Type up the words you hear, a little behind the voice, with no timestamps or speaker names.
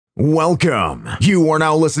Welcome. You are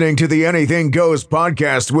now listening to the Anything Goes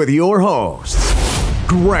podcast with your hosts,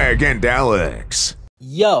 Greg and Alex.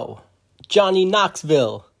 Yo, Johnny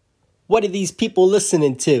Knoxville. What are these people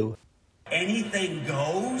listening to? Anything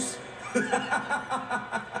goes? This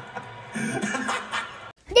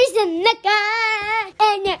is Mecca,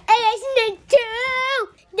 and you're listening to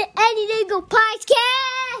the Anything Go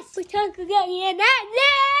podcast. We're talking about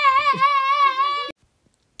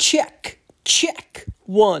Check.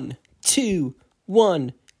 1, 2,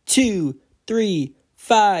 1, 2, 3,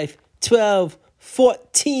 5, 12,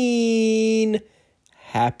 14.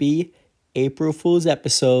 Happy April Fool's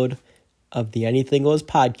episode of the Anything Goes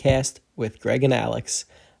podcast with Greg and Alex.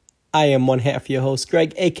 I am one half of your host,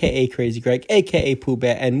 Greg, a.k.a. Crazy Greg, a.k.a. Pooh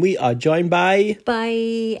Bear, and we are joined by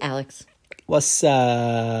Alex. What's up?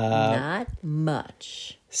 Not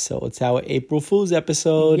much. So it's our April Fool's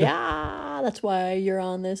episode. Yeah, that's why you're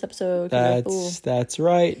on this episode. That's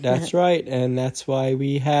right. And that's why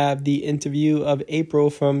we have the interview of April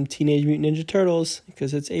from Teenage Mutant Ninja Turtles,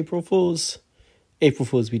 because it's April Fool's. April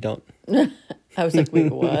Fool's we don't. I was like,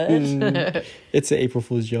 wait, what? It's an April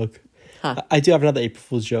Fool's joke. Huh. I do have another April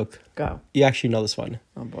Fool's joke. Go. You actually know this one.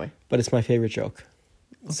 Oh, boy. But it's my favorite joke.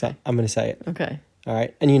 Okay. So I'm going to say it. Okay. All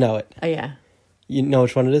right. And you know it. Oh, yeah. You know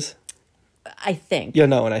which one it is? I think. You'll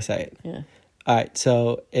know when I say it. Yeah. All right.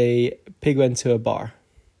 So a pig went to a bar.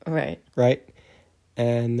 Right. Right?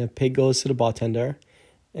 And the pig goes to the bartender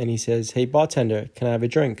and he says, "Hey, bartender, can I have a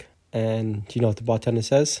drink?" And do you know what the bartender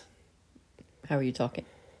says? How are you talking?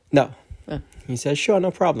 No. Oh. He says, "Sure, no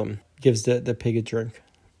problem." Gives the pig a drink.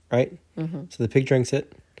 Right? Mm-hmm. So the pig drinks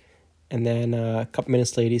it. And then a couple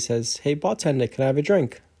minutes later, he says, "Hey, bartender, can I have a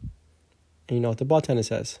drink?" And you know what the bartender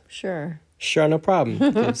says? Sure. "Sure, no problem."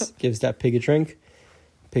 gives that pig a drink.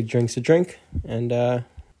 Pig drinks a drink and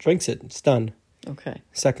drinks it. It's done. Okay.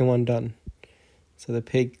 Second one done. So the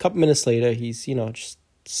pig, a couple minutes later, he's, just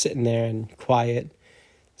sitting there and quiet.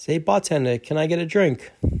 Say, "Hey, bartender, can I get a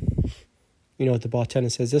drink?" You know what the bartender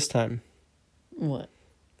says this time? What?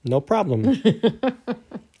 "No problem."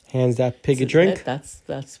 Hands that pig a drink. That's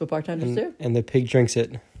what bartenders do? And the pig drinks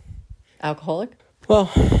it. Alcoholic?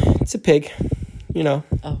 Well, it's a pig,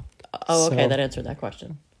 Oh, okay, So- that answered that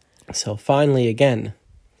question. So finally, again,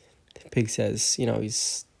 the pig says,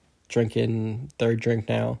 he's drinking third drink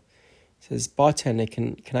now. He says, "Bartender,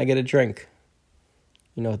 can I get a drink?"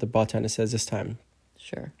 You know what the bartender says this time?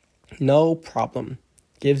 Sure. "No problem."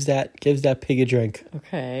 Gives that pig a drink.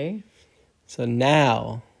 Okay. So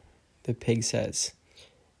now the pig says,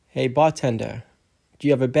 "Hey, bartender, do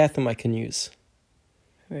you have a bathroom I can use?"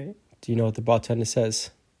 Right. Do you know what the bartender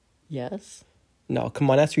says? Yes. "No, come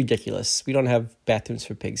on, that's ridiculous. We don't have bathrooms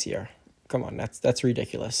for pigs here. Come on, that's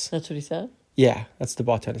ridiculous." That's what he said? Yeah, that's the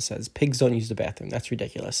bartender says. "Pigs don't use the bathroom. That's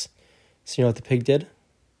ridiculous." So you know what the pig did?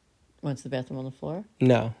 Went to the bathroom on the floor?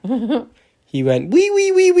 No. He went,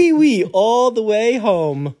 wee, all the way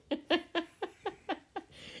home.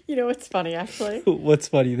 You know what's funny, actually? What's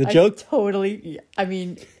funny? The joke?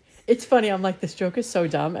 It's funny. I'm like, this joke is so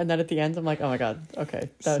dumb. And then at the end, I'm like, oh my God. Okay.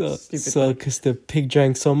 That's stupid. So, because the pig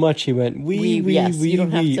drank so much, he went, wee, yes, you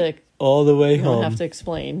don't have to, all the way you home. don't have to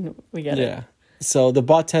explain. We get Yeah. it. So the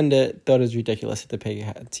bartender thought it was ridiculous that the pig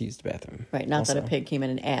had to use the bathroom. Right. Not that also. a pig came in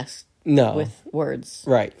and asked No. with words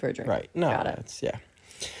Right. for a drink. Right. No, Got it. that's, yeah.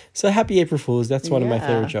 So happy April Fool's. That's one of my Yeah.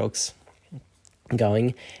 favorite jokes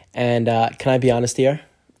going. And can I be honest here?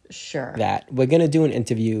 Sure. That we're going to do an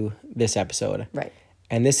interview this episode. Right.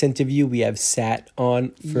 And this interview we have sat on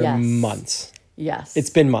for Yes. months. Yes. It's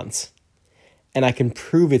been months. And I can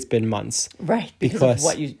prove it's been months. right because because of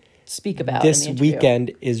what you speak about. This in the interview.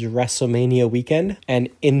 weekend is Wrestlemaina weekend. And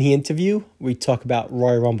in the interview, we talk about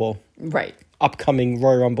Royal Rumble. Right. Upcoming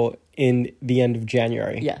Royal Rumble in the end of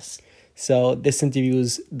January. Yes. So this interview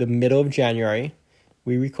is the middle of January.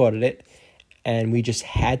 We recorded it. And we just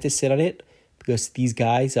had to sit on it because these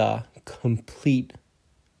guys are complete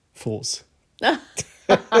fools. No,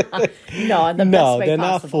 in the best No, way they're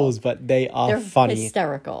not possible. fools, but they are They're funny.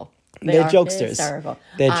 hysterical. They're are jokesters. Hysterical.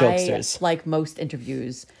 They're jokesters. Like most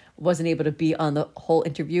interviews, wasn't able to be on the whole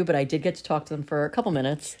interview, but I did get to talk to them for a couple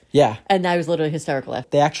minutes. Yeah. And I was literally hysterical after.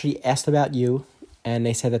 They actually asked about you, and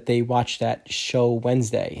they said that they watched that show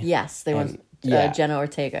Wednesday. Yes, they And, were yeah. Jenna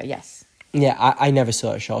Ortega. Yes. Yeah, I never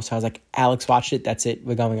saw a show, so I was like, Alex watched it, that's it,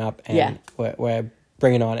 we're going up, and Yeah. we're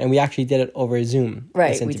bringing it on. And we actually did it over Zoom.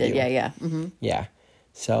 Right, this we did. interview. Yeah. Mm-hmm. Yeah.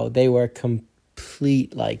 So they were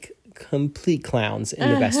complete clowns in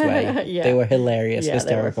the best way. Yeah. They were hilarious, Yeah,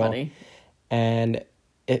 they were hysterical. funny. And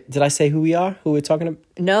did I say who we are? Who we're talking about?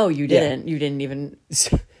 No, you Yeah. didn't. You didn't even.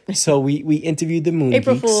 So we interviewed the Moon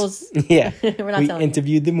April Geeks. Fools. Yeah. We're not we telling you.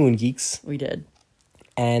 interviewed the Moon Geeks. We did.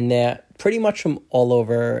 And they're pretty much from all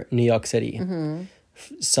over New York City.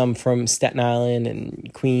 Some from Staten Island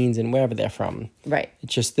and Queens and wherever they're from. Right.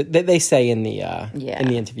 It's just that they say in the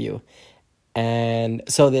interview. And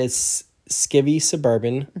so there's Skivvy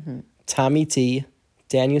Suburban, Tommy T,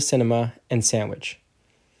 Daniel Cinema, and Sandwich.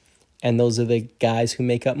 And those are the guys who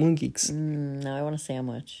make up Moon Geeks. Now I want a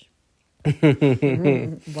sandwich.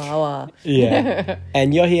 Wow. Yeah.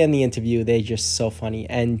 And you'll hear in the interview, they're just so funny.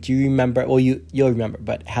 And do you remember, well, you'll remember,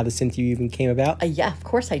 but how this interview even came about? Yeah, of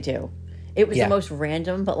course I do. It was Yeah. the most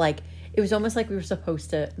random, but like, it was almost like we were supposed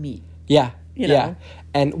to meet. Yeah. You know? Yeah.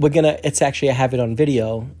 And it's actually, I have it on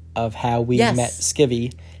video of how we Yes. met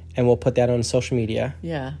Skivvy, and we'll put that on social media,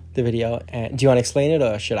 Yeah. the video. And do you want to explain it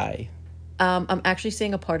or should I? I'm actually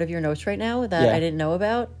seeing a part of your notes right now that Yeah. I didn't know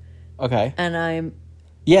about. Okay. And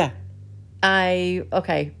Yeah.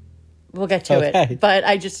 okay, we'll get to Okay. it. But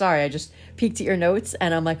I just peeked at your notes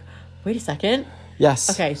and I'm like, wait a second. Yes.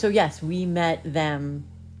 Okay, so yes, we met them,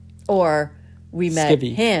 or we met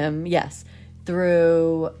Skivvy. him, yes,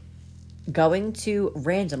 through going to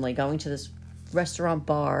this restaurant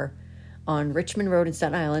bar on Richmond Road in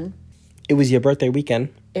Staten Island. It was your birthday weekend.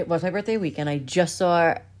 It was my birthday weekend. I just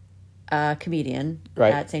saw a comedian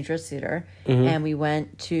Right. at St. Joe's Theater, and we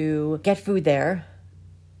went to get food there.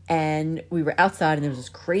 And we were outside, and there was this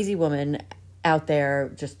crazy woman out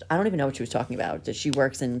there. Just, I don't even know what she was talking about. That she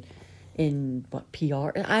works in what,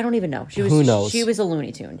 PR? I don't even know. Who knows? She was a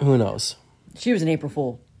Looney Tune. Who knows? She was an April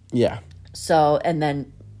Fool. Yeah. So, and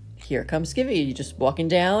then here comes Skivvy, just walking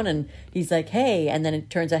down, and he's like, "Hey," and then it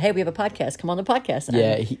turns out, "Hey, we have a podcast. Come on the podcast." And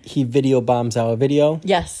Yeah. He video bombs our video.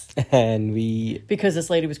 yes, And we because this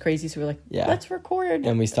lady was crazy, so we're like, Yeah. "Let's record."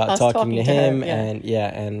 and we start us talking to him, her. Yeah.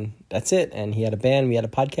 and that's it. And he had a band, we had a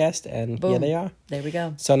podcast, and here Boom. they are. There we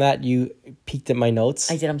go. So that you peeked at my notes.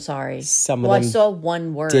 I did. I'm sorry. Some of I them saw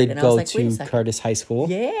one word, did and I was go like, "Wait a to second." Curtis High School,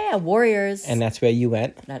 Yeah, Warriors. and that's where you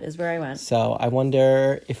went. That is where I went. So I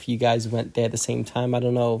wonder if you guys went there at the same time. I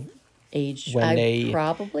don't know. Age. When I they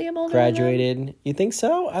probably am older than them. Graduated. You think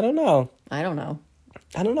so? I don't know. I don't know.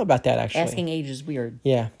 I don't know about that actually. Asking age is weird.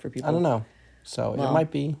 Yeah. for people. I don't know. So Well, it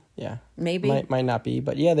might be. Yeah. maybe. Might not be.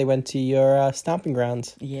 But yeah, they went to your stomping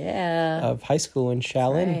grounds Yeah. of high school in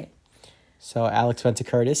Shaolin. Right. So Alex went to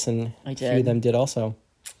Curtis, and I a few did. of them did also.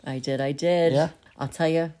 I did. Yeah. I'll tell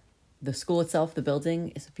you, the school itself, the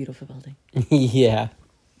building, is a beautiful building. Yeah.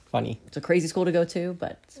 Funny. It's a crazy school to go to,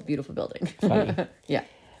 but it's a beautiful building. Funny. Yeah.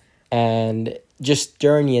 And just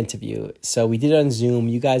during the interview, so we did it on Zoom.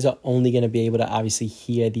 You guys are only going to be able to obviously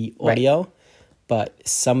hear the audio, but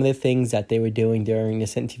some of the things that they were doing during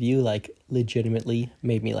this interview, like, legitimately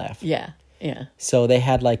made me laugh. Yeah. Yeah. So they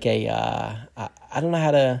had like I don't know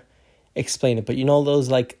how to explain it, but you know those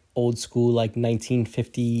like old school like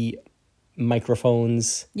 1950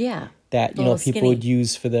 microphones Yeah. that you Little know people skinny. would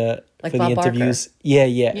use for the Like for the Bob Barker. interviews. Yeah.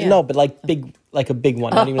 Yeah. No, but like big, like a big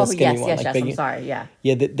one, not even a skinny one. yes, like yes. big. I'm sorry. Yeah.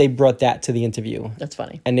 Yeah, they brought that to the interview, That's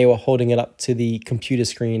funny. and they were holding it up to the computer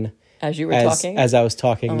screen As you were as talking. as I was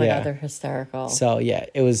talking. Oh my yeah. God, they're hysterical. So yeah,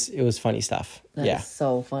 it was funny stuff. That yeah. is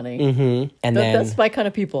so funny. Mm-hmm. And then That's my kind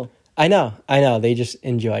of people. I know. They just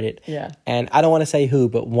enjoyed it. Yeah. And I don't want to say who,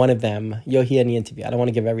 but one of them, you'll hear in the interview. I don't want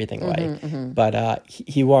to give everything away. But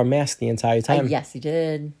he wore a mask the entire time. Yes, he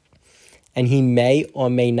did. And he may or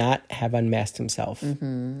may not have unmasked himself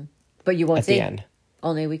But you won't at see. the end.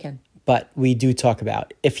 Only a weekend. But we do talk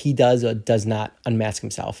about if he does or does not unmask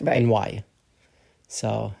himself Right. and why.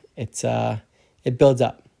 So it builds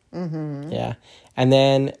up. Yeah. And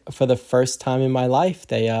then for the first time in my life,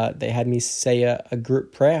 they had me say a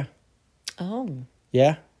group prayer. Oh.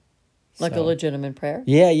 Yeah. Like a So- legitimate prayer?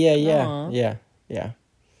 Yeah. Aw. Yeah.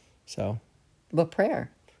 So What prayer?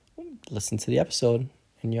 listen to the episode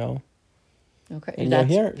and Okay. And you'll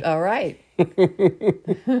hear it. All right.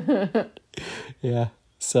 yeah.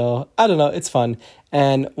 So I don't know. It's fun.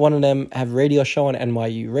 And one of them have a radio show on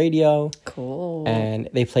NYU radio. Cool. And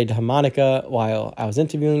they played the harmonica while I was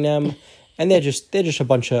interviewing them. And they're just a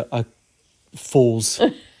bunch of fools.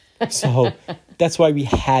 So that's why we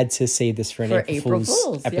had to save this for an For April April Fool's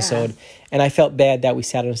Fools, episode. yeah. And I felt bad that we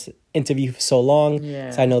sat on this interview for so long.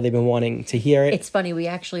 Yeah. So I know they've been wanting to hear it. It's funny. We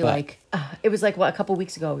actually it was like a couple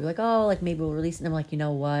weeks ago. We were like, oh, like maybe we'll release it. And I'm like, you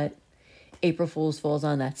know what? April Fool's falls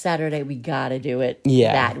on that Saturday. We got to do it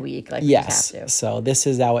that week. Like, we just have to. So this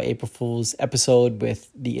is our April Fool's episode with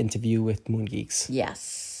the interview with Moon Geeks. Yes.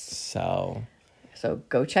 So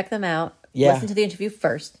go check them out. Yeah. Listen to the interview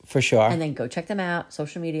first. for sure. And then go check them out.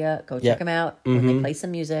 Social media. Go Yeah. check them out. When they play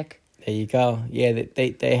some music. There you go. Yeah,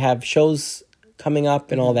 they have shows coming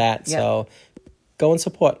up and all that. Yeah. So go and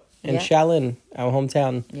support. In Yeah. Shaolin, our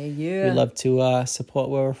hometown. Yeah. We love to support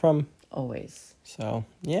where we're from. Always. So,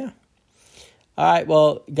 yeah. All right.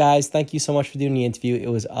 Well, guys, thank you so much for doing the interview. It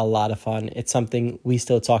was a lot of fun. It's something we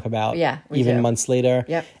still talk about even months later.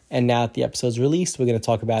 Yep. And now that the episode's released, we're going to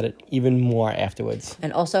talk about it even more afterwards.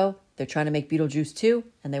 And also, they're trying to make Beetlejuice 2,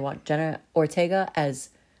 and they want Jenna Ortega as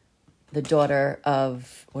the daughter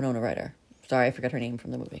of Winona Ryder. Sorry, I forgot her name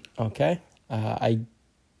from the movie. Okay. I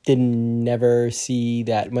did never see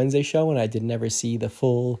that Wednesday show, and I did never see the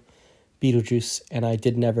full Beetlejuice, and I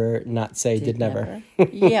did never not say did never.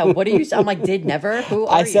 Yeah, what do you say? I'm like, did never? Who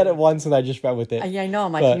are I said you? it once, and I just went with it. Yeah, I know.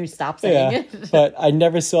 I'm like, can you stop saying it? But I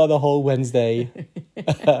never saw the whole Wednesday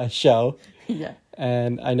show. Yeah.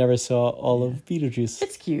 And I never saw all of Beetlejuice.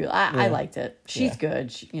 It's cute. I liked it. She's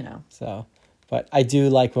good, So, but I do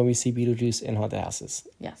like when we see Beetlejuice in haunted houses.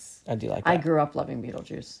 Yes. I do like that. I grew up loving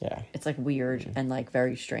Beetlejuice. Yeah. It's like weird and like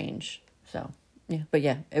very strange. So, yeah. But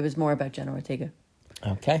yeah, it was more about Jenna Ortega.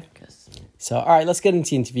 Okay. So, all right, let's get into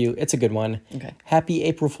the interview. It's a good one. Okay. Happy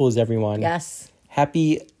April Fools, everyone. Yes.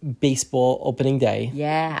 Happy baseball opening day.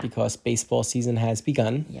 Yeah. Because baseball season has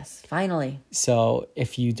begun. Yes, finally. So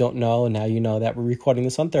if you don't know, now you know that we're recording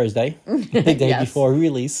this on Thursday, the day before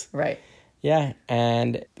release. Right. Yeah.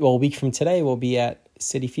 And well, a week from today, we'll be at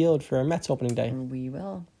Citi Field for Mets opening day. We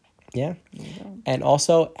will. Yeah. And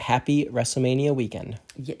also, happy Wrestlemania weekend.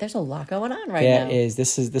 Yeah, there's a lot going on right now. Yeah, it is.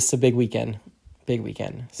 This is a big weekend. Big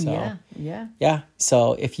weekend. So yeah.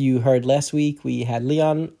 So if you heard last week, we had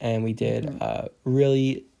Leon and we did a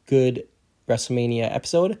really good WrestleMania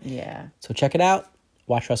episode. Yeah. So check it out.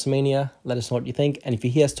 Watch WrestleMania. Let us know what you think. And if you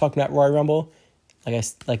hear us talking about Royal Rumble,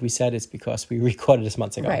 like we said, it's because we recorded this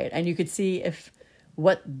months ago. Right. And you could see if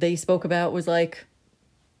what they spoke about was like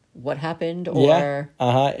what happened or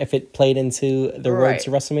if it played into the road to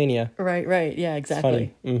WrestleMania. Right. Yeah,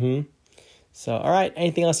 exactly. It's funny. So, all right.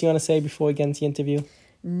 Anything else you want to say before we get into the interview?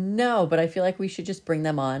 No, but I feel like we should just bring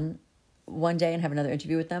them on one day and have another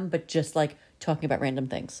interview with them, but just like talking about random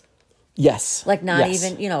things. Yes. Like not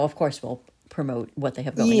even, of course we'll promote what they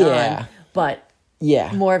have going on, but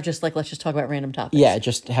more of just like, let's just talk about random topics. Yeah,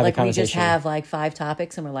 just have a conversation. Like we just have like 5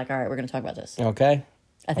 topics and we're like, all right, we're going to talk about this. Okay.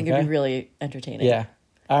 I think it'd be really entertaining. Yeah.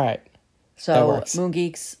 All right. So Moon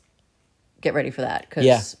Geeks, get ready for that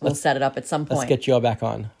because we'll set it up at some point. Let's get you all back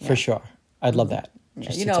on for sure. I'd love that.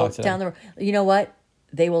 Just down the road. You know what?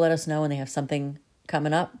 They will let us know when they have something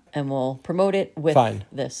coming up, and we'll promote it with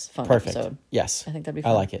this fun episode. Yes, I think that'd be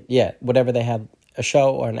fun. I like it. Yeah, whatever they have, a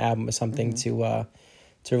show or an album or something to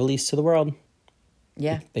release to the world.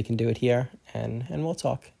 Yeah, they can do it here, and we'll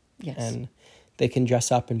talk. Yes, and they can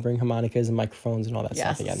dress up and bring harmonicas and microphones and all that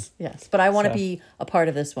stuff again. Yes, but I want to be a part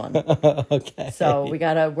of this one. Okay. So we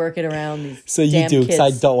got to work it around these So you do, because I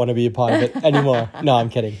don't want to be a part of it anymore. No, I'm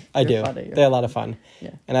kidding. I do. They're a lot of fun. Yeah.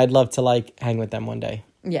 And I'd love to hang with them one day.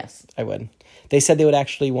 Yes. I would. They said they would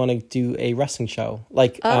actually want to do a wrestling show.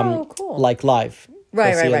 Cool. Like live.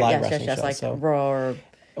 Right. Yes, like so. Raw or...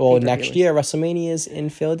 Well, next year, WrestleMania is in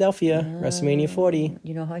Philadelphia. WrestleMania 40.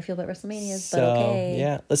 You know how I feel about WrestleManias, so, but okay.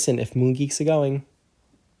 Yeah, listen, if Moon Geeks are going...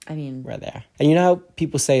 I mean, we're there. And you know how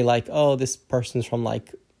people say this person's from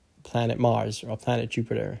planet Mars or planet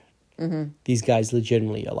Jupiter. Mm-hmm. These guys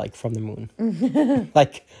legitimately are from the moon.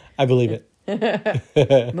 I believe it.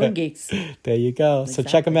 Moon Geeks. There you go. Exactly. So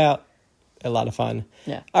check them out. A lot of fun.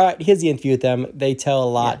 Yeah. All right. Here's the interview with them. They tell a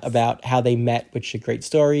lot about how they met, which is a great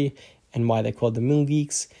story, and why they're called the Moon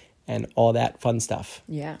Geeks, and all that fun stuff.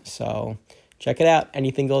 Yeah. So. Check it out.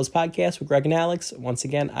 Anything Goes podcast with Greg and Alex. Once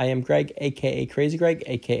again, I am Greg, a.k.a. Crazy Greg,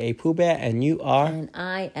 a.k.a. Pooh Bear, and you are... And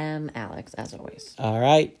I am Alex, as always. All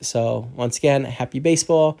right. So, once again, happy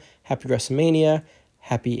baseball, happy WrestleMania,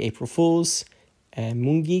 happy April Fools, and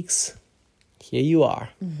Moon Geeks, here you are.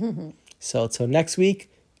 So, till next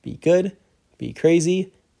week, be good, be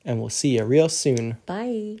crazy, and we'll see you real soon.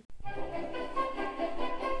 Bye.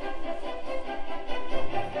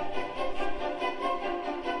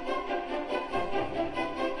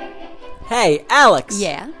 Hey, Alex.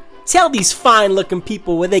 Yeah? Tell these fine-looking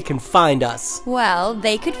people where they can find us. Well,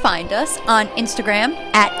 they could find us on Instagram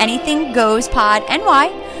at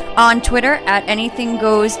anythinggoespodny, on Twitter at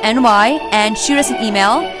anythinggoesny, and shoot us an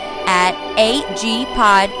email at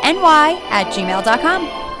agpodny@gmail.com.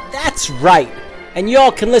 That's right. And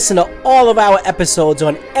y'all can listen to all of our episodes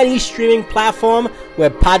on any streaming platform where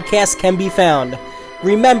podcasts can be found.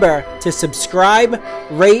 Remember to subscribe,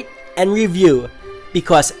 rate, and review,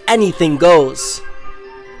 because anything goes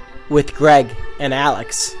with Greg and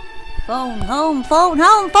Alex. Phone home, phone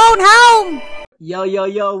home, phone home!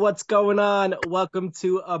 Yo, what's going on? Welcome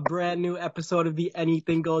to a brand new episode of the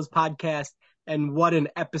Anything Goes podcast. And what an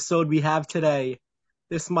episode we have today.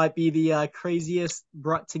 This might be the craziest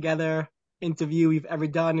brought together interview we've ever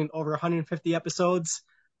done in over 150 episodes.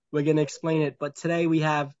 We're going to explain it. But today we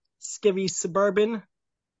have Skivvy Suburban,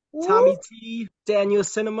 Tommy T, Daniel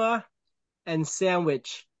Cinema, and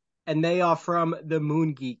Sandwich. And they are from the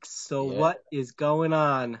Moon Geeks. So what is going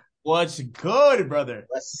on? What's good, brother?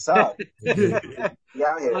 What's up?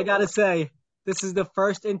 I got to say, this is the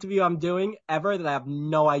first interview I'm doing ever that I have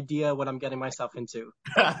no idea what I'm getting myself into.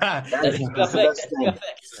 That's the best thing.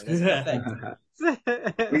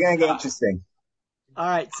 We're going to get interesting. All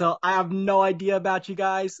right, so I have no idea about you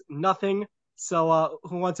guys, nothing. So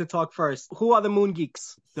who wants to talk first? Who are the Moon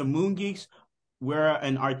Geeks? The Moon Geeks, we're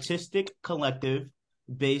an artistic collective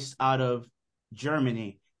based out of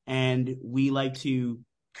Germany, and we like to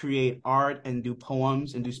create art and do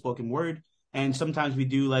poems and do spoken word, and sometimes we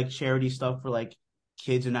do like charity stuff for like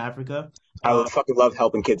kids in Africa. I fucking love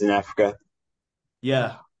helping kids in Africa.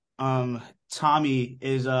 Yeah. Tommy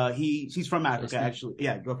is he's from Africa actually.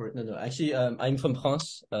 Yeah, go for it. No, actually, I'm from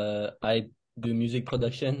France. I do music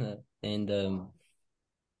production and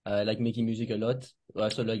I like making music a lot. I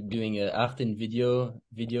also like doing art and video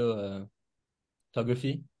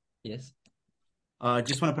photography. Yes.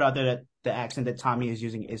 Just want to put out there that the accent that Tommy is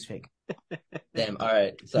using is fake. Damn. All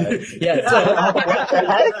right. Sorry. Yeah.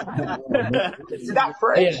 It's not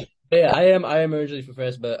French. Yeah, I am originally from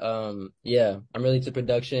France, but yeah, I'm really into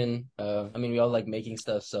production. I mean, we all like making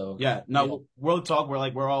stuff, so yeah. No, World Talk,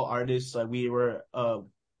 we're all artists. Like we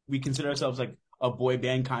consider ourselves like a boy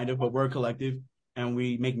band kind of, but we're a collective, and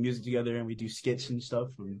we make music together and we do skits and stuff,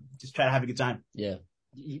 and just try to have a good time. Yeah.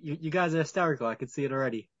 You guys are hysterical. I can see it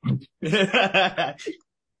already.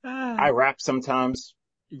 I rap sometimes.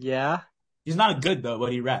 Yeah. He's not good though,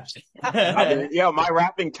 but he raps. Yo, my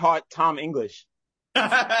rapping taught Tom English.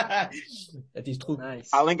 That is true. Nice.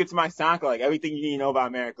 I'll link it to my SoundCloud, like everything you need to know about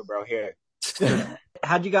America, bro. Here.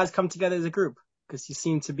 How'd you guys come together as a group? Because you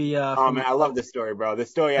seem to be. Oh man, I love this story, bro. This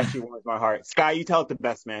story actually warms my heart. Sky, you tell it the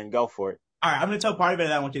best, man. Go for it. All right, I'm gonna tell part of it,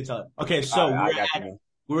 and I want you to tell it. Okay, so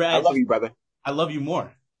we're at. I love you, brother. I love you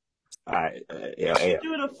more. All right, yeah.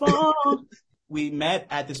 Beautiful. We met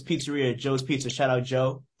at this pizzeria, Joe's Pizza. Shout out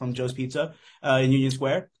Joe from Joe's Pizza in Union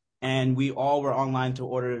Square, and we all were online to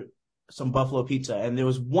order some buffalo pizza, and there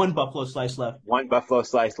was one buffalo slice left. One buffalo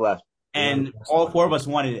slice left. And all four of us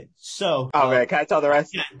wanted it. So man, can I tell the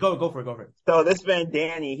rest? Yeah, go for it. So this man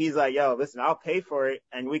Danny, he's like, yo, listen, I'll pay for it,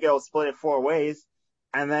 and we go split it 4 ways.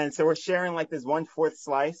 And then so we're sharing like this 1/4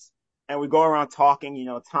 slice, and we go around talking, you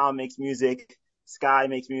know, Tom makes music, Sky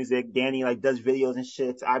makes music, Danny like does videos and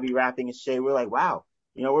shit, I be rapping and shit. We're like, wow,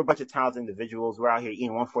 you know, we're a bunch of talented individuals. We're out here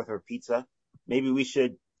eating 1/4 of a pizza. Maybe we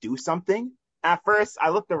should do something. At first, I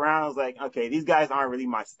looked around. I was like, okay, these guys aren't really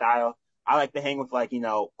my style. I like to hang with like, you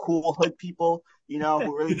know, cool hood people, you know,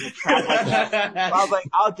 who really trap like that. So I was like,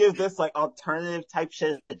 I'll give this like alternative type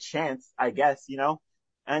shit a chance, I guess, you know.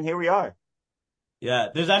 And here we are. Yeah,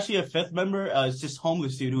 there's actually a 5th member. It's just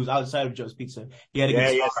homeless dude who's outside of Joe's Pizza. He had a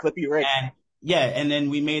guitar. Slippy Rick. And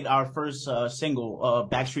then we made our first single,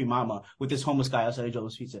 Backstreet Mama, with this homeless guy outside of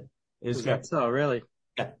Joe's Pizza. It was great. So really?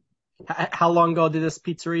 Yeah. How long ago did this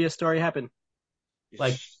pizzeria story happen?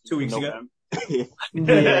 Like 2 weeks ago. Yeah.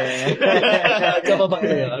 Okay,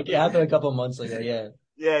 after a couple months ago, yeah.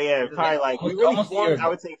 Yeah, probably like we really formed, I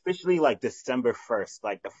would say officially like December 1st.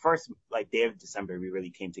 Like the first like day of December we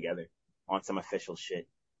really came together on some official shit.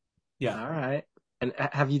 Yeah. All right. And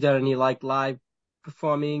have you done any like live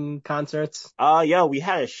performing concerts? Yeah, we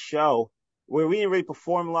had a show where we didn't really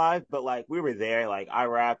perform live, but like we were there. Like I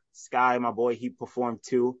rapped, Sky, my boy, he performed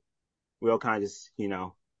too. We all kind of just, you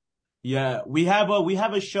know. Yeah, we have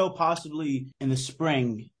a show possibly in the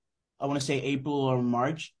spring. I want to say April or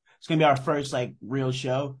March. It's gonna be our first like real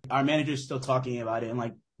show. Our manager's still talking about it and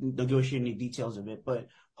like negotiating the details of it, but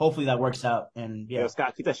hopefully that works out. And yeah, yo,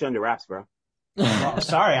 Scott, keep that shit on the wraps, bro. Oh,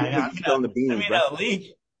 sorry, I'm on the beans, bro.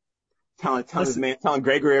 Leak. Telling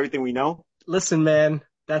Gregory everything we know. Listen, man,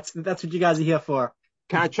 that's what you guys are here for.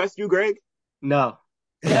 Can I trust you, Greg? No.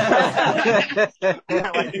 Like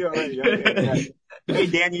you already. Okay. Hey,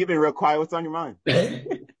 Danny, you've been real quiet. What's on your mind? Hey,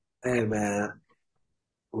 man,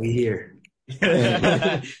 we here.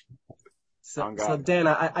 So Dan,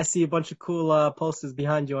 I see a bunch of cool posters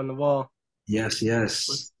behind you on the wall. Yes.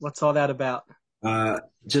 What's all that about?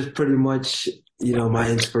 Just pretty much, you know, my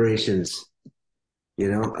inspirations.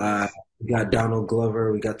 You know, we got Donald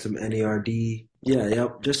Glover, we got some NERD. Yeah,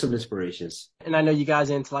 yep, just some inspirations. And I know you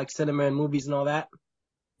guys are into like cinema and movies and all that.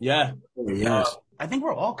 Yeah. Yes. I think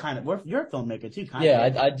we're all you're a filmmaker too, kind of.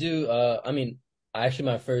 Yeah, I do. I mean, actually,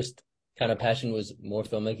 my first kind of passion was more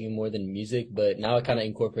filmmaking more than music, but now I kind of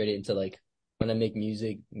incorporate it into like when I make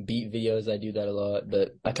music, beat videos, I do that a lot.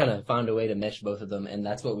 But I kind of found a way to mesh both of them, and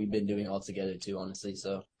that's what we've been doing all together too, honestly.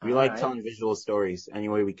 So We like telling visual stories any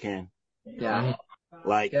way we can. Yeah.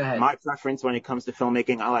 Like, my preference when it comes to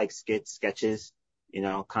filmmaking, I like sketches, you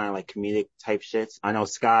know, kind of like comedic type shits. I know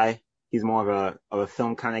Sky, he's more of a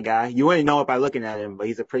film kind of guy. You wouldn't know it by looking at him, but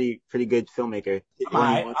he's a pretty good filmmaker.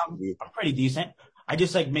 I'm pretty decent. I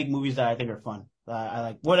just like make movies that I think are fun.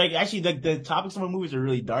 I like actually the topics of my movies are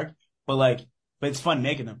really dark, but it's fun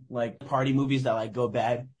making them. Like party movies that like go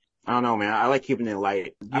bad. I don't know, man. I like keeping it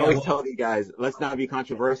light. I always tell you guys, let's not be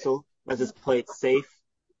controversial. Let's just play it safe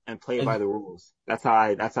and play it by the rules. That's how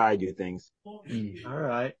I do things. All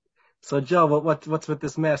right. So Joe, what's with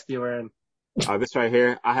this mask you're wearing? This right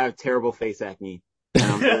here, I have terrible face acne.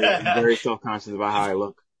 And I'm very self-conscious about how I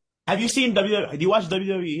look. Have you seen WWE? Do you watch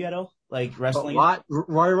WWE at all? Like wrestling? What?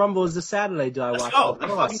 Royal Rumble is this Saturday. Do I watch?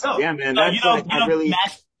 Let's go. Yeah, man.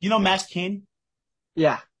 That's Masked King?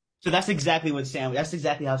 Yeah. So that's exactly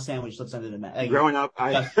how Sandwich looks under the mask. Like, growing up,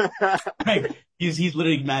 he's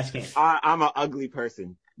literally Masked King. I'm an ugly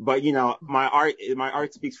person, but you know, my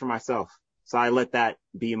art speaks for myself. So I let that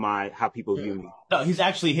be how people view me. No, he's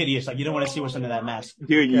actually hideous. Like, you don't want to see what's under that mask.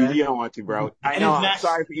 Dude, you don't want to, bro. I know. I'm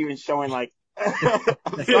sorry for even showing like.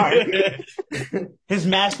 Sorry. His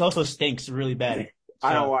mask also stinks really bad. So.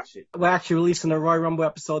 I don't watch it. We're actually releasing a Royal Rumble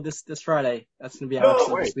episode this Friday. That's gonna be our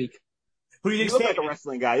episode this week. Who do you think? You look like a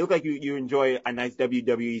wrestling guy. You look like you enjoy a nice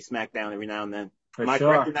WWE SmackDown every now and then. For Am I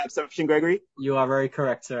sure. correct in that assumption, Gregory? You are very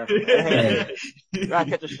correct, sir. Hey, you gotta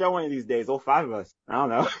catch a show one of these days. All 5 of us. I don't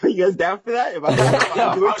know. You guys down for that?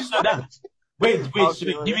 I'm so down. Wait.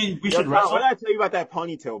 You mean we should wrestle? What did I tell you about that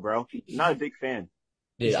ponytail, bro? I'm not a big fan.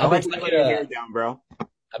 Dude, I like to let your hair down, bro.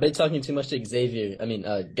 I've been talking too much to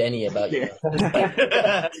Danny about you.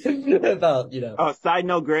 Side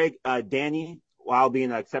note, Greg, Danny, while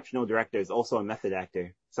being an exceptional director, is also a method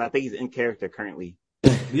actor. So I think he's in character currently.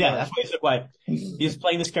 Yeah, that's what he said. Why? He's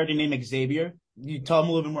playing this character named Xavier. You tell him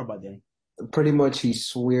a little bit more about Danny. Pretty much he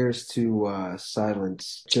swears to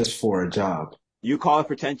silence just for a job. You call it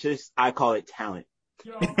pretentious, I call it talent.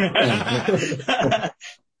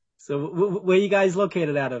 So where you guys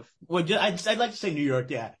located out of? Well, I'd like to say New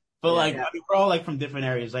York, yeah. But we're all like from different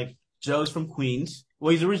areas. Like Joe's from Queens.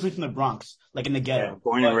 Well, he's originally from the Bronx, like in the ghetto. Yeah,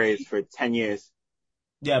 born and raised for 10 years.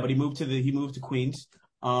 Yeah, but he moved to Queens.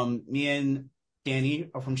 Me and Danny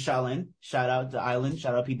are from Shaolin. Shout out the island.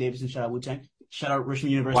 Shout out Pete Davidson. Shout out Wu-Tang. Shout out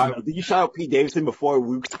Richmond University. Wow, did you shout out Pete Davidson before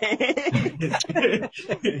Wu-Tang?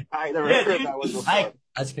 I never heard that one before.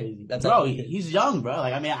 That's crazy. Bro, he's young, bro.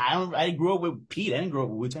 Like, I mean, I grew up with Pete. I didn't grow up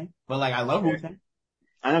with Wu-Tang. But like, I love Wu-Tang.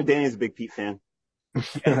 I know Danny's a big Pete fan.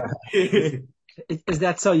 Is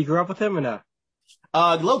that so? You grew up with him or not?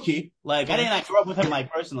 Low key. Like, I didn't grow up with him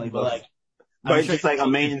like personally, but like. But it's just like a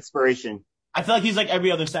main inspiration. I feel like he's like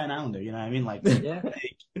every other Staten Islander, you know what I mean? Like,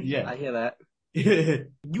 yeah. I hear that.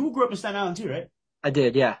 You grew up in Staten Island too, right? I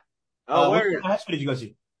did, yeah. What high school did you go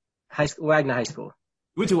to? Wagner High School.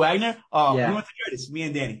 You went to Wagner? Oh, yeah. We went to Curtis, me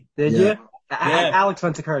and Danny. Did you? Alex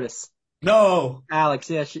went to Curtis. No. Alex,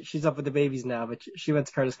 yeah, she's up with the babies now, but she went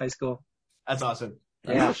to Curtis High School. That's awesome.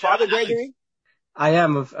 Are you a father, Gregory? I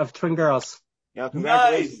am, of twin girls. Yo,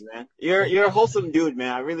 congratulations, man. You're a wholesome dude,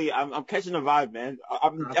 man. I'm catching a vibe, man.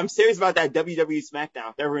 I'm serious about that WWE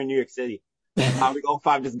SmackDown if ever in New York City. How we go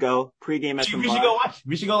 5, just go pregame at some bar. We should go watch.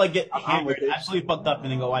 We should go like get hammered, absolutely fucked up,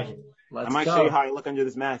 and then go watch it. I might show you how I look under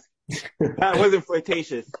this mask. That wasn't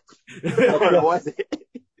flirtatious. What was it?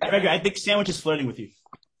 Gregory, I think Sandwich is flirting with you.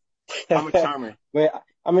 I'm a charmer. Wait,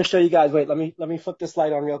 I'm gonna show you guys. Wait, let me flip this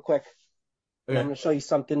light on real quick. Okay. I'm gonna show you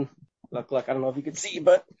something. Look, I don't know if you can see,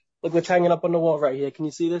 but look what's hanging up on the wall right here. Can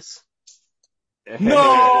you see this?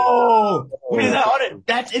 No! Wait, is that on it?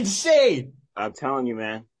 That's insane! I'm telling you,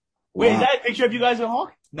 man. Wait, is that a picture of you guys in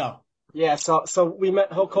Hulk? No. Yeah, so we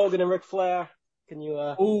met Hulk Hogan and Ric Flair. Can you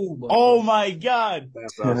oh my god!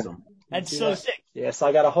 That's awesome. That's so sick. Yeah, so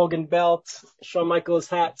I got a Hogan belt, Shawn Michaels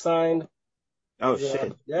hat signed. Oh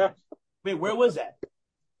shit. Yeah. Wait, where was that?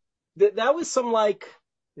 That was some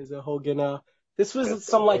is a Hogan this was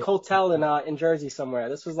some hotel in Jersey somewhere.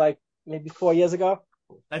 This was maybe 4 years ago.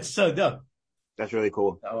 That's so dope. That's really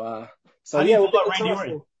cool. So how do you feel about Randy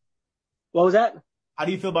Orton? What was that? How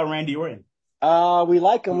do you feel about Randy Orton? We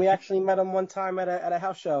like him. We actually met him one time at a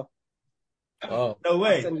house show. Oh, no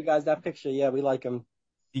way! I'll send you guys that picture. Yeah, we like him.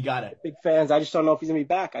 You got it. Big fans. I just don't know if he's gonna be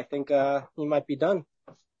back. I think he might be done.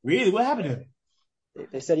 Really? What happened to him?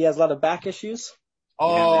 They said he has a lot of back issues.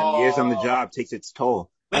 Oh, yeah, man. Years on the job takes its toll.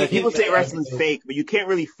 People say wrestling's fake, but you can't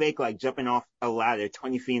really fake jumping off a ladder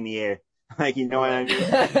 20 feet in the air. You know what I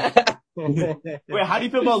mean? Wait, how do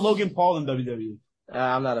you feel about Logan Paul in WWE?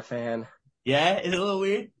 I'm not a fan. Yeah, is it a little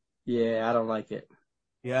weird? Yeah, I don't like it.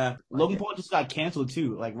 Yeah, Logan Paul just got canceled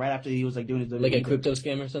too. Like right after he was like doing his Like a crypto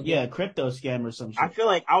scam or something? Yeah, crypto scam or some shit. I feel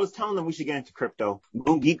like I was telling them we should get into crypto.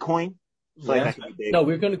 Moon Geek coin. I feel like that could be big. No,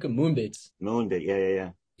 we're going to Moonbits. Moonbit,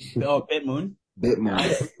 yeah. Oh, BitMoon.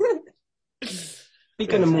 BitMoon.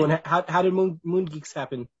 Speaking of Moon, how did Moon Geeks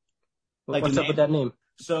happen? Like What's up with that name?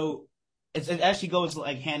 So it actually goes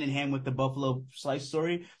like hand in hand with the Buffalo Slice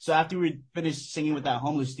story. So after we finished singing with that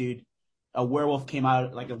homeless dude, a werewolf came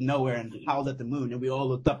out like of nowhere and howled at the moon, and we all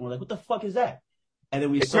looked up and we're like, "What the fuck is that?" And then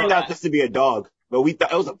we It turned out just to be a dog, but we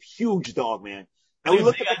thought it was a huge dog, man. And we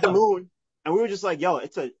looked up at the moon, and we were just like, "Yo,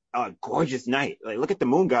 it's a gorgeous night. Like, look at the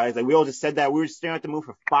moon, guys." Like, we all just said that. We were staring at the moon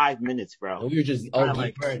for 5 minutes, bro. And we were just all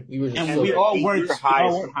like, we were just and so we all we weren't were high.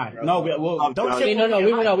 high. No, don't say no,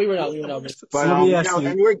 we were not. But let me ask you.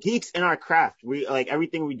 and we're geeks in our craft. We like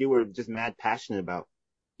everything we do. We're just mad passionate about.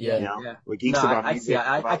 Yeah. You know? Yeah. We're geeks about I music. see.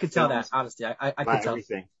 I about could tell films, that. Honestly, I could about tell.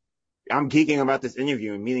 everything. I'm geeking about this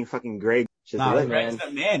interview and meeting fucking Greg. Nah, lit, Greg's the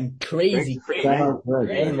man. Crazy. Shout out Greg.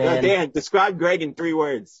 Hey, man. Dan, describe Greg in 3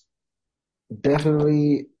 words.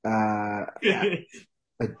 Definitely,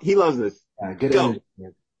 He loves this. good Go. energy.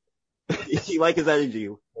 Man. You like his energy.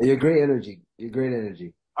 You're great energy. You're great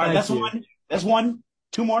energy. All right, Thank that's you. one. That's one.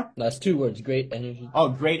 2 more. That's 2 words. Great energy. Oh,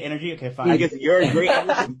 great energy. Okay, fine. I guess you're a great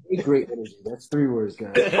energy. Great energy. That's 3 words,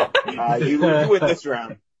 guys. You win this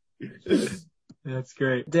round. That's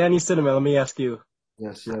great. Danny Cinema, let me ask you.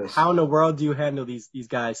 Yes. How in the world do you handle these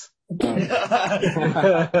guys? He's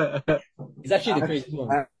actually the craziest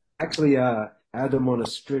one. Actually, I had them on a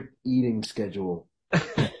strict eating schedule.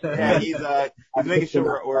 Yeah, he's making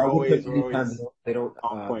sure we're always they don't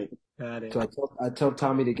on point. Got it. So I tell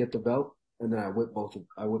Tommy to get the belt, and then I whipped both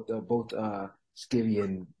skivvy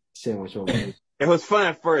and sandwich over. It was fun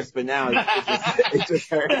at first, but now it just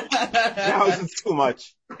hurt. Now it's just too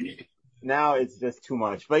much. Now it's just too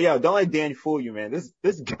much. But yo, don't let Dan fool you, man.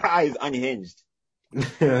 This guy is unhinged.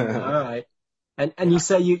 All right. And you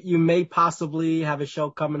say you may possibly have a show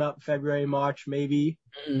coming up February, March, maybe.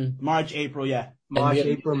 March, April, yeah. March,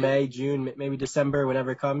 April, May, June, maybe December,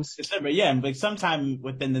 whenever it comes. December, yeah, like sometime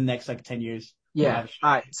within the next like 10 years. Yeah.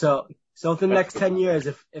 All right. So within the next 10 years,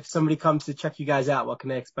 if somebody comes to check you guys out, what can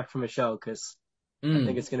they expect from a show? Because I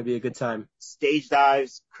think it's going to be a good time. Stage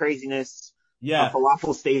dives, craziness. Yeah. A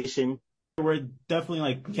falafel station. We're definitely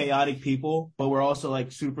like chaotic people, but we're also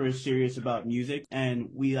like super serious about music, and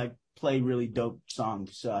we like play really dope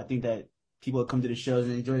songs. So I think that people will come to the shows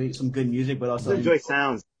and enjoy some good music, but also enjoy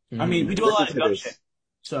sounds. I mean, we do a lot of dumb shit.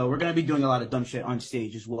 So we're going to be doing a lot of dumb shit on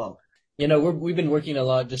stage as well. You know, we've been working a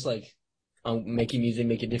lot just like on making music,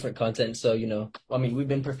 making different content. So, you know, I mean, we've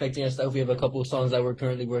been perfecting our stuff. We have a couple of songs that we're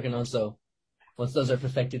currently working on. So once those are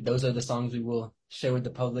perfected, those are the songs we will share with the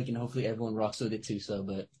public, and hopefully everyone rocks with it too. So,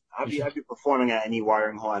 but I'll be performing at any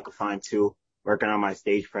watering hole I could find too, working on my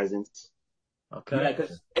stage presence. Okay. Yeah,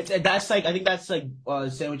 because that's like, I think that's like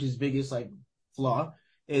Sandwich's biggest like flaw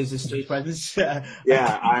is his stage presence.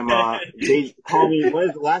 Yeah, I'm they call me, what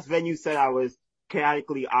is the last venue said I was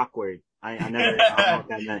chaotically awkward. I don't know what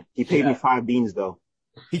that meant. He paid me 5 beans though.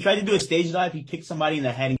 He tried to do a stage dive, he kicked somebody in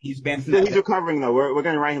the head, and he's banned from He's recovering though. We're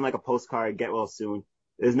gonna write him like a postcard, get well soon.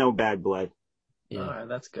 There's no bad blood. All right,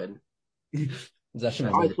 that's good.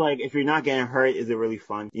 It's like, if you're not getting hurt, is it really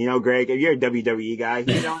fun? You know, Greg, if you're a WWE guy,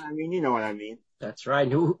 you know what I mean? You know what I mean. That's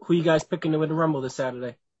right. Who you guys picking to win the Rumble this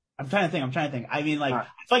Saturday? I'm trying to think. I mean, like, I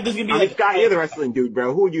feel like there's gonna be like Scott, you're the wrestling dude,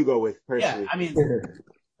 bro. Who would you go with personally? Yeah, I mean,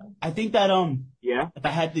 I think that if I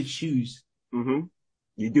had to choose,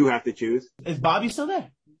 you do have to choose. Is Bobby still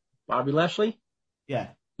there? Bobby Lashley? Yeah,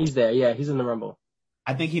 he's there. Yeah, he's in the Rumble.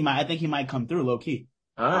 I think he might come through low key.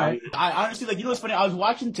 All right. I honestly, like, you know what's funny? I was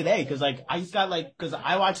watching today because like I just got like, because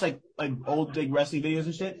I watch like old like wrestling videos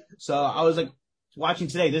and shit. So I was like watching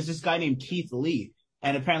today. There's this guy named Keith Lee,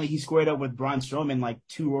 and apparently he squared up with Braun Strowman like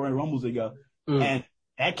 2 Royal Rumbles ago. And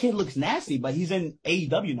that kid looks nasty, but he's in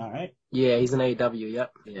AEW now, right? Yeah, he's in AEW.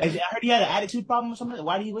 Yep. Yeah. I heard he had an attitude problem or something.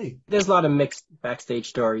 Why did he leave? There's a lot of mixed backstage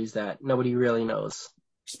stories that nobody really knows.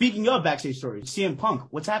 Speaking of backstage stories, CM Punk,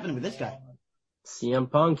 what's happening with this guy?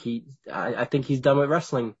 CM Punk, I think he's done with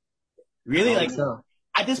wrestling. Really? Like, so.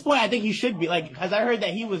 At this point, I think he should be, like, because I heard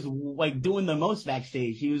that he was like doing the most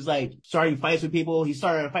backstage. He was like starting fights with people. He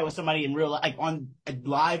started a fight with somebody in real life, like on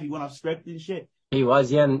live. He went off script and shit. He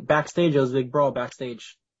was, yeah. And backstage, it was a big brawl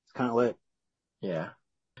backstage. It's kind of lit. Yeah.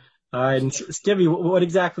 All right, and Skivvy, what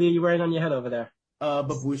exactly are you wearing on your head over there?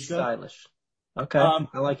 Babushka. Stylish. Okay,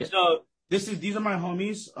 I like it. So these are my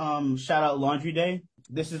homies. Shout out Laundry Day.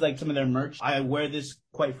 This is like some of their merch. I wear this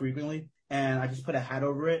quite frequently, and I just put a hat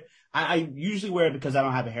over it. I usually wear it because I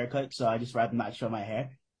don't have a haircut, so I just rather not show my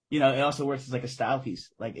hair. you know, it also works as like a style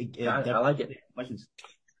piece. Like I like it. Questions.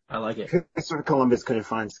 I like it. Christopher Columbus couldn't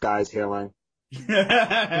find Sky's hairline.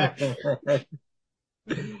 And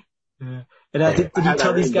did you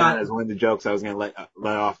tell these guys? As one of the jokes I was going to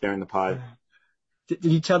let off there in the pod. Did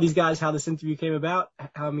you tell these guys how this interview came about?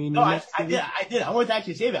 How No, I did. I wanted to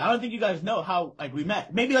actually say that. I don't think you guys know how like we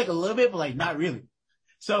met. Maybe like a little bit, but like not really.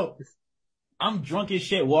 So I'm drunk as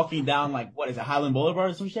shit walking down like what is it, Highland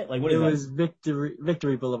Boulevard or some shit? Like what is it? It was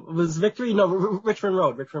Victory Boulevard. It was Victory? No, Richmond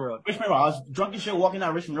Road. Richmond Road. I was drunk as shit walking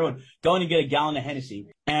down Richmond Road, going to get a gallon of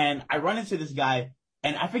Hennessy, and I run into this guy,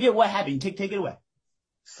 and I forget what happened. Take it away.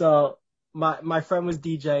 So my friend was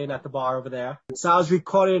DJing at the bar over there. So I was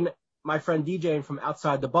recording my friend DJing from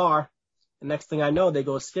outside the bar. The next thing I know, they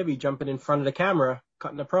go Skibby jumping in front of the camera,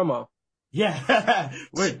 cutting a promo. Yeah.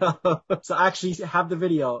 So I actually have the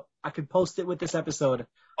video. I could post it with this episode.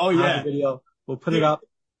 Oh, I yeah. have the video. We'll put it up.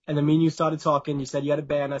 And then me and you started talking. You said you had a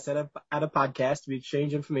band. I said I had a podcast. We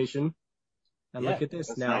exchanged information. And look at this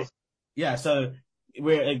That's now. nice. Yeah. So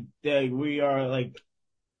we are like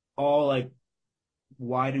all like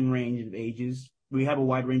wide range of ages. We have a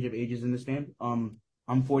wide range of ages in this band.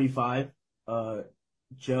 I'm 45.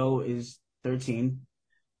 Joe is 13.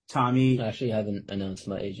 Tommy. I actually haven't announced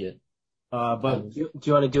my age yet. But do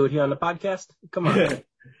you want to do it here on the podcast? Come on.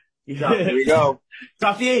 Here we go.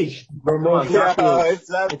 Drop the age. Come on, drop the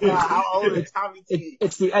age. How old is Tommy T?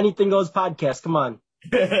 It's the Anything Goes podcast. Come on.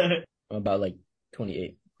 I'm about like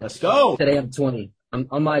 28. Let's go. Today I'm 20.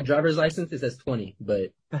 On my driver's license, it says 20,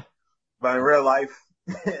 but in real life,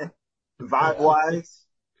 vibe-wise.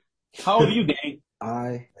 How old are you, gang?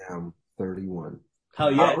 I am 31.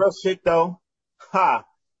 Hell yeah. Real shit, though.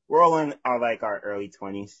 We're all in our early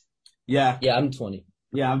 20s. Yeah. Yeah, I'm 20.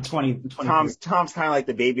 Yeah, I'm 20. Tom's kind of like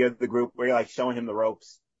the baby of the group where you're like showing him the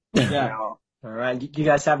ropes. Yeah. You know? All right. Do you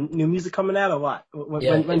guys have new music coming out or what?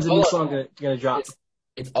 When's the new song gonna drop?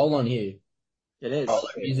 It's all on here. It is.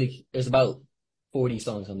 Music. There's about 40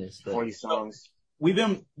 songs on this. But 40 songs. We've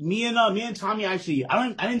been me and Tommy actually. I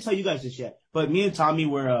didn't tell you guys this yet, but me and Tommy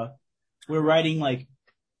we're writing like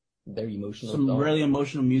very emotional. Some really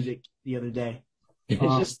emotional music the other day. It's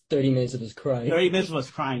just 30 minutes of us crying. 30 minutes of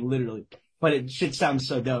us crying, literally. But it shit sounds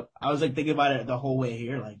so dope. I was like thinking about it the whole way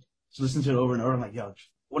here, like just listen to it over and over. I'm like, yo,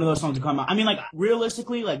 one of those songs to come out. I mean, like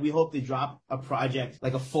realistically, like we hope to drop a project,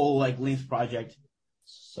 like a full like length project,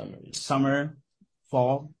 summer,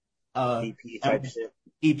 fall, EP type shit.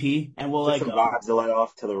 EP, and we'll like some vibes to let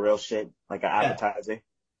off to the real shit, like an advertising.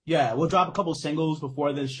 Yeah, we'll drop a couple singles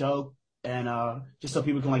before this show, and just so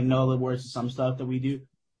people can like know the words to some stuff that we do.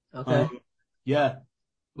 Okay. Yeah.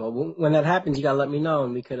 Well, when that happens, you gotta let me know,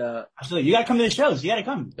 and we could. Absolutely, you gotta come to the shows. You gotta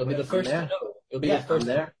come. You'll be the first to know. You'll be the first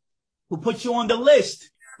there. We'll put you on the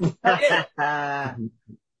list. I'm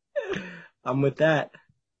with that.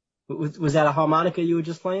 Was that a harmonica you were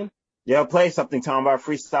just playing? Yeah, play something, Tom. About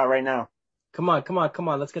freestyle right now. Come on.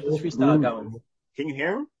 Let's get this freestyle going. Can you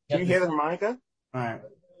hear him? Can you hear the harmonica? All right.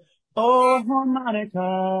 Oh,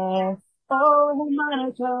 harmonica. Oh,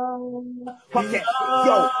 harmonica. Fuck that.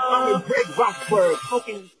 Yo, I'm in Greg Rockford,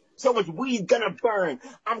 smoking so much weed gonna burn.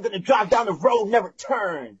 I'm gonna drive down the road, never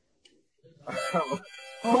turn.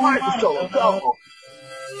 Harmonica solo, go.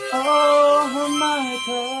 Oh,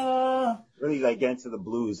 harmonica. Really like get into the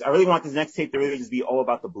blues. I really want this next tape to really just be all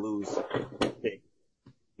about the blues.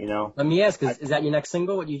 You know? Let me ask, is that your next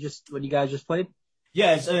single? What you guys just played?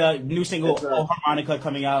 Yeah, it's a new single, Oh Harmonica,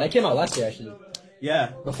 coming out. That came out last year, actually.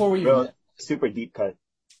 Yeah. Before we super deep cut.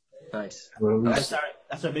 Nice.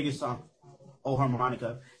 That's our biggest song. Oh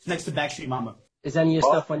Harmonica. It's next to Backstreet Mama. Is any of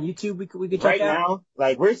your stuff on YouTube we could check right out? Now,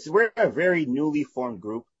 like we're a very newly formed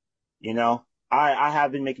group. You know, I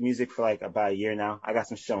have been making music for like about a year now. I got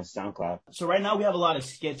some shit on SoundCloud. So right now we have a lot of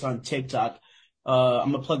skits on TikTok.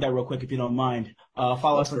 I'm gonna plug that real quick if you don't mind.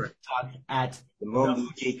 Follow us on TikTok at the Moon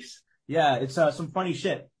Geeks. Yeah, it's some funny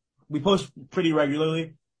shit. We post pretty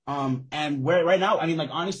regularly. And we're right now, I mean, like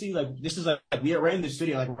honestly, like this is like we're in the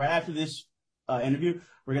studio. Like right after this interview,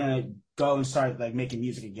 we're gonna go and start like making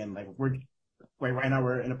music again. Like right now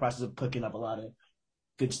we're in the process of cooking up a lot of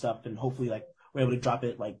good stuff, and hopefully like we're able to drop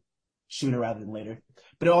it like sooner rather than later.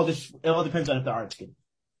 But it all depends on if the art's good.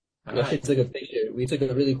 We actually took a picture. We took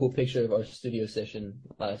a really cool picture of our studio session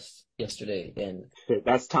yesterday, and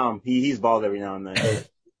that's Tom. He's bald every now and then.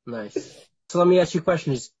 Nice. So let me ask you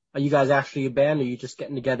questions. Are you guys actually a band, or are you just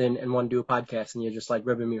getting together and want to do a podcast, and you're just like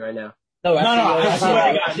ribbing me right now? No, I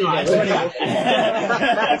swear to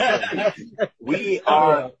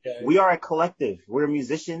God. We are a collective. We're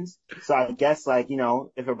musicians, so I guess like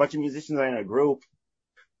if a bunch of musicians are in a group,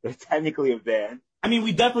 they're technically a band. I mean,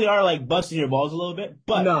 we definitely are like busting your balls a little bit,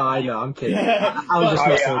 but No, I know. I'm kidding. I was just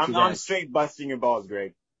messing with you I'm guys. straight busting your balls,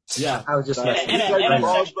 Greg. yeah, I was just messing with You you. got your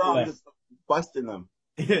balls, bro. I'm just busting them.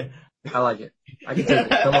 I like it. I can take it.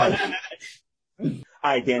 Come on.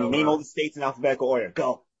 All right, Danny, name all the states in alphabetical order.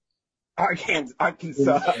 Go.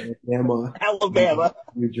 Arkansas, Alabama,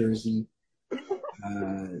 New Jersey,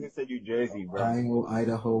 you said New Jersey, bro. Ohio,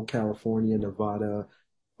 Idaho, California, Nevada,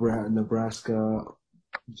 Nebraska.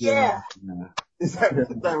 Yeah. Is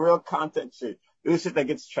that real content shit? This is shit that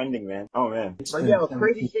gets trending, man. Oh, man. But yeah,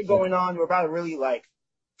 crazy shit going on. We're about to really, like,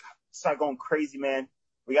 start going crazy, man.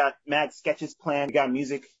 We got mad sketches planned. We got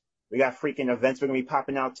music. We got freaking events we're going to be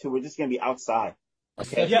popping out, too. We're just going to be outside.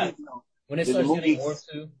 Okay. Yeah. When it The starts Moon getting Geeks, warm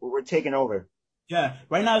too. we're taking over. Yeah,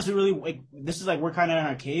 right now it's really like this is like we're kind of in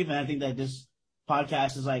our cave, and I think that this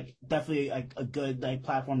podcast is like definitely like a good like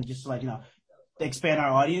platform just to like expand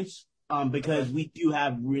our audience. Because we do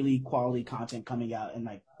have really quality content coming out and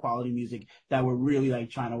like quality music that we're really like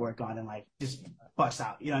trying to work on and like just bust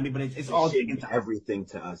out. You know what I mean? But it's all taken time. Everything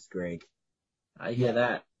to us, Greg. I hear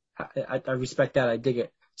that. I respect that. I dig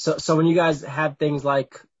it. So when you guys have things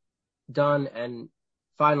like done and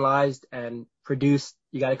finalized and produced,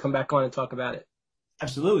 you got to come back on and talk about it.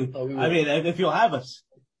 Absolutely. I mean, if you'll have us,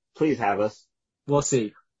 please have us. We'll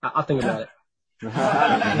see. I'll think about it.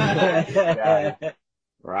 Yeah.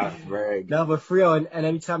 Ross Greg. No, but for real, and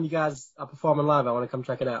anytime you guys are performing live, I want to come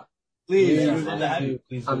check it out. please, Yeah. we'd love to have you.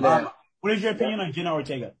 Please, I'm there. what is your opinion on Jenna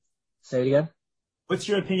Ortega? Say it again. What's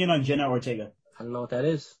your opinion on Jenna Ortega? I don't know what that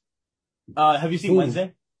is. Have you seen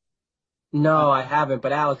Wednesday? No, I haven't,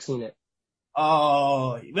 but Alex seen it.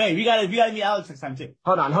 Oh, wait, we gotta meet Alex next time too.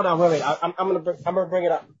 Hold on, wait. I'm gonna bring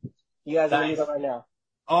it up. You guys are gonna meet up right now.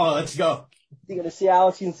 Oh, let's go. You're gonna see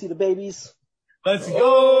Alex. You can see the babies. Let's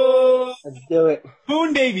go. Let's do it.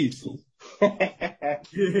 Moon babies.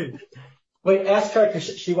 Wait, ask her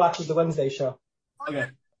because she watches the Wednesday show. Okay.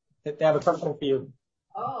 They have a question for you.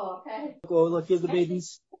 Oh, okay. Go look, here's the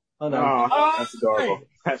babies. Oh no. Oh, that's adorable.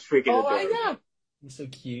 That's freaking Oh my adorable. god. He's so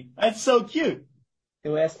cute. That's so cute. They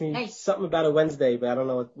asked me something about a Wednesday, but I don't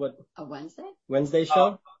know what A Wednesday? Wednesday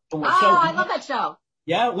show. Oh, I love that show.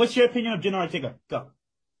 Yeah, what's your opinion of Jenna Ortega? Go.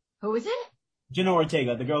 Who is it? Jenna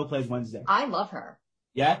Ortega, the girl who plays Wednesday. I love her.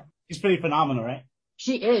 Yeah? She's pretty phenomenal, right?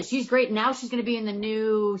 She is. She's great. Now she's going to be in the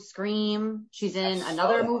new Scream. She's in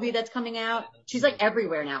another movie that's coming out. She's like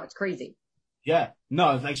everywhere now. It's crazy. Yeah.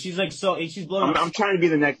 No, it's like she's like she's blowing. I'm trying to be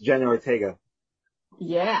the next Jenna Ortega.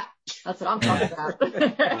 Yeah. That's what I'm talking about.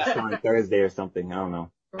 It's on Thursday or something. I don't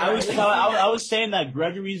know. I was saying that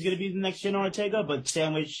Gregory's gonna be the next Jenna Ortega, but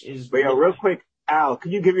Sandwich is. But yeah, real quick, Al,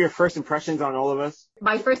 could you give your first impressions on all of us?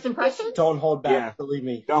 My first impression? Don't hold back. Yeah. Believe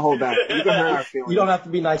me. Don't hold back. You can hurt our feelings. You don't have to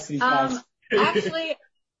be nice to these guys. Actually,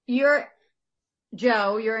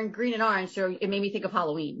 Joe, you're in green and orange, so it made me think of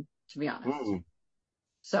Halloween, to be honest.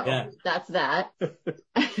 So that's that.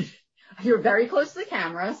 You're very close to the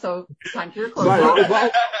camera, so time to record.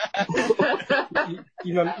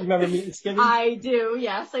 You remember meeting Skivvy? I do,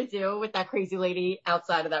 yes, I do, with that crazy lady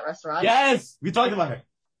outside of that restaurant. Yes, we talked about her.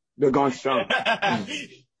 They're going strong.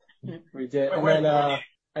 We did,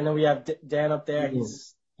 and then we have Dan up there.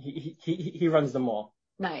 He runs the mall.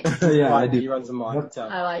 Nice. Yeah, I do. He runs the mall. I can tell.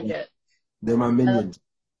 I like it. They're my minions.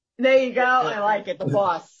 There you go. I like it. The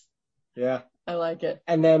boss. Yeah. I like it.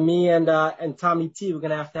 And then me and Tommy T, we're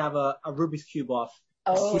gonna have a Rubik's Cube off.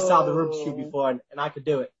 Oh. He solved the Rubik's Cube before, and I could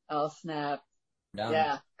do it. Oh snap! Down.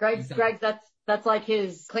 Yeah, Greg, that's like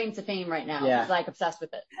his claim to fame right now. Yeah. He's like obsessed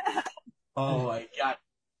with it. Oh my god!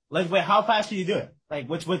 Like, wait, how fast can you do it? Like,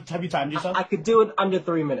 what have you timed yourself? I could do it under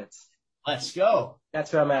 3 minutes. Let's go.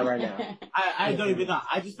 That's where I'm at right now. I don't even know.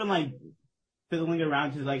 I just been like fiddling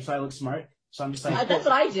around to like so I look smart. So I'm just like. That's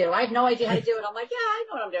what I do. I have no idea how to do it. I'm like, yeah, I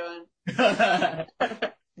know what I'm doing.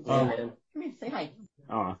 Yeah, man. Come here, say hi.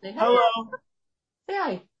 Oh. Say hi. Hello. Say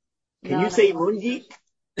hi. Can you say Moon Geek?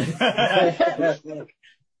 Say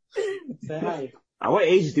hi. At what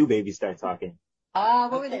age do babies start talking?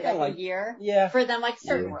 What were they, think I like like- a year? Yeah. For them, like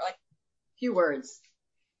certain Yeah. words, like few words.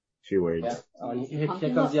 Few words. Yeah. Oh, and here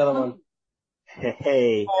comes the other one.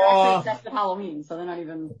 Hey. They're actually obsessed with Halloween, so they're not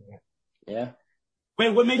even. Yeah. Wait,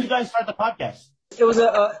 what made you guys start the podcast? It was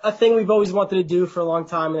a thing we've always wanted to do for a long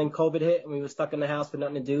time, and then COVID hit, and we were stuck in the house with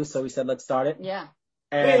nothing to do, so we said, let's start it. Yeah.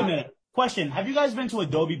 And Wait a minute. Question: have you guys been to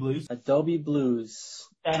Adobe Blues? Adobe Blues.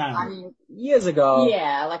 I mean, Years ago.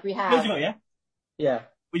 yeah, like we have. Years ago, yeah. Yeah.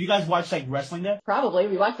 Would you guys watch like wrestling there? Probably.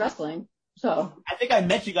 We watch wrestling. So. I think I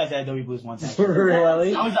met you guys at Adobe Blues once.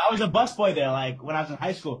 Really? I was a busboy there, like when I was in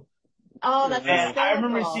high school. Oh, that's And I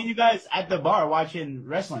remember hysterical. seeing you guys at the bar watching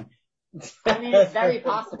wrestling. I mean, it's very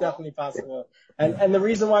possible. Definitely possible. And the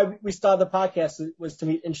reason why we started the podcast was to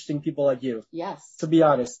meet interesting people like you. Yes. To be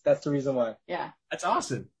honest, that's the reason why. Yeah. That's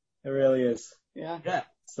awesome. It really is. Yeah. Yeah.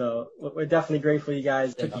 So we're definitely grateful you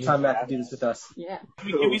guys took the time out to do this with us. Yeah.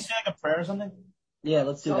 Can we say like a prayer or something? Yeah,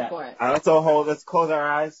 let's do Go that. for it. Let's close our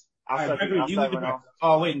eyes. All right, Gregory, you lead the prayer.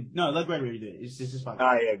 Oh wait, no, let Gregory do it. It's his podcast.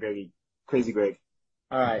 Oh yeah, Greggy. Crazy Greg.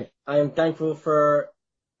 All right. I am thankful for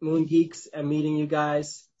Moon Geeks and meeting you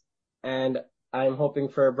guys, and I am hoping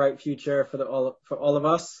for a bright future for all of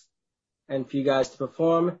us, and for you guys to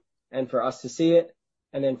perform, and for us to see it,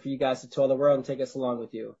 and then for you guys to tour the world and take us along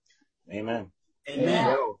with you. Amen. Amen.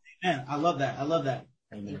 Yeah. Amen. I love that.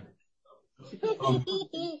 Amen.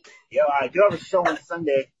 Yo, I do have a show on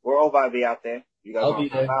Sunday. We'll all be out there. You guys I'll wanna be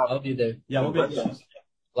there. come out? I'll be there. Yeah, we'll be there.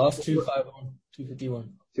 Lost 251,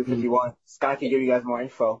 251. 251. Scott can give you guys more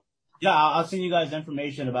info. Yeah, I'll send you guys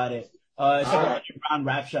information about it. It's like a round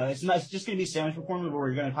rap show. It's just gonna be Sandwich performing, but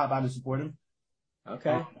we're gonna pop out and support him.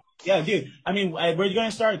 Okay. Yeah, dude. I mean, we're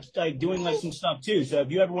gonna start like doing like some stuff too. So if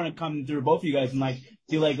you ever want to come through, both of you guys, and like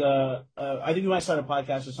do like I think we might start a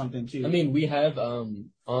podcast or something too. I mean, we have on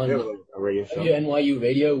A radio show. NYU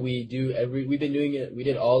Radio. We've been doing it. We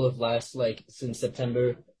did all of last since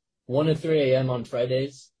September, 1 to 3 a.m. on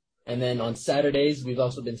Fridays, and then on Saturdays we've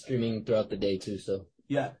also been streaming throughout the day too. So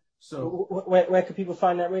yeah. So where can people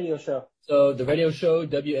find that radio show? So the radio show,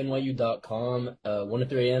 WNYU.com, 1 to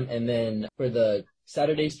 3 a.m. And then for the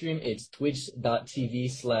Saturday stream, it's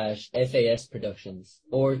twitch.tv/FAS Productions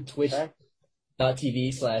or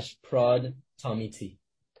twitch.tv/prod Tommy T.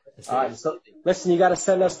 All right. So listen, you got to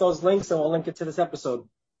send us those links and we'll link it to this episode.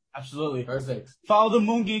 absolutely. Perfect. Follow the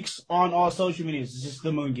Moon Geeks on all social medias. It's just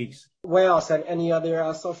the Moon Geeks. Where else? And any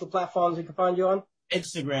other social platforms we can find you on?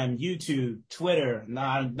 Instagram, YouTube, Twitter.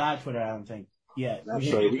 Not Twitter, I don't think. Yeah. That's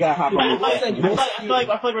right. We gotta hop on. I feel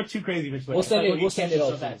like we're too crazy for Twitter. We'll send it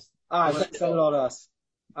all to us. All right, send it all to us.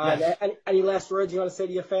 All right. Any last words you want to say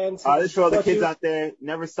to your fans? This is for all the kids out there.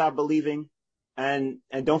 Never stop believing, and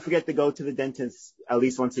don't forget to go to the dentist at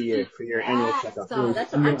least once a year for your annual checkup. So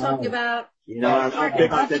that's what I'm talking about. You know, I'm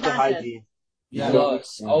big on dental hygiene. Yeah.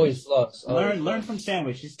 Floss. Always floss. Learn from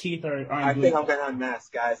Sandwich. His teeth aren't. I think I'm gonna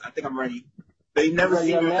unmask, guys. I think I'm ready. They've never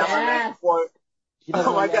seen me without my mask before.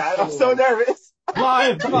 Oh my god, I'm so nervous.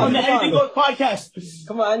 Live on the Anything Goes podcast.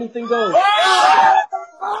 Come on, anything goes.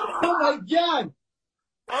 Oh my god,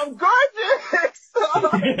 I'm gorgeous.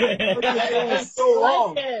 It's so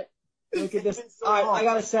long. Look at this. All right, I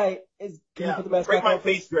gotta say, can you put the mask break back my on?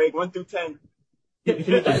 face, Greg. 1 through 10. Can you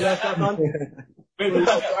put the mask back on?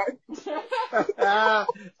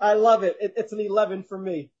 I love it. It's an 11 for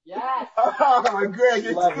me. Yes. Oh, Greg,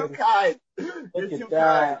 you're 11. too kind. You're too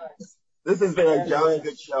kind. This has been a jolly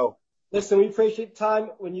good show. Listen, we appreciate the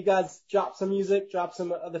time. When you guys drop some music, drop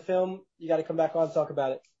some of the film, you got to come back on and talk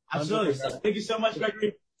about it. Absolutely. Thank you so much,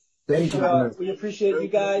 Gregory. Thank you. We appreciate you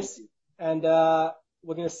guys, and we're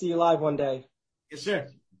going to see you live one day. Yes, sir.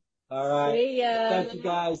 All right. See ya. Thank you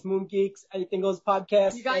guys. Moon Geeks, Anything Goes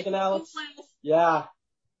podcast. You guys Greg and Alex. can Yeah.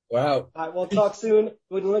 Wow. All right, we'll talk soon.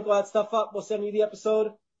 We're going to link all that stuff up. We'll send you the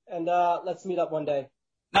episode, and let's meet up one day.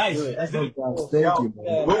 Nice. Thank you, Cool. man.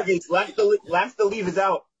 Yeah. Moon Geeks, last to leave is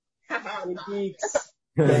out. Moon Geeks.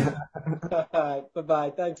 All right,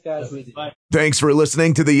 bye-bye. Thanks, guys. Bye. Thanks for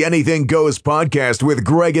listening to the Anything Goes podcast with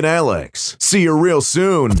Greg and Alex. See you real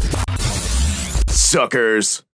soon, suckers.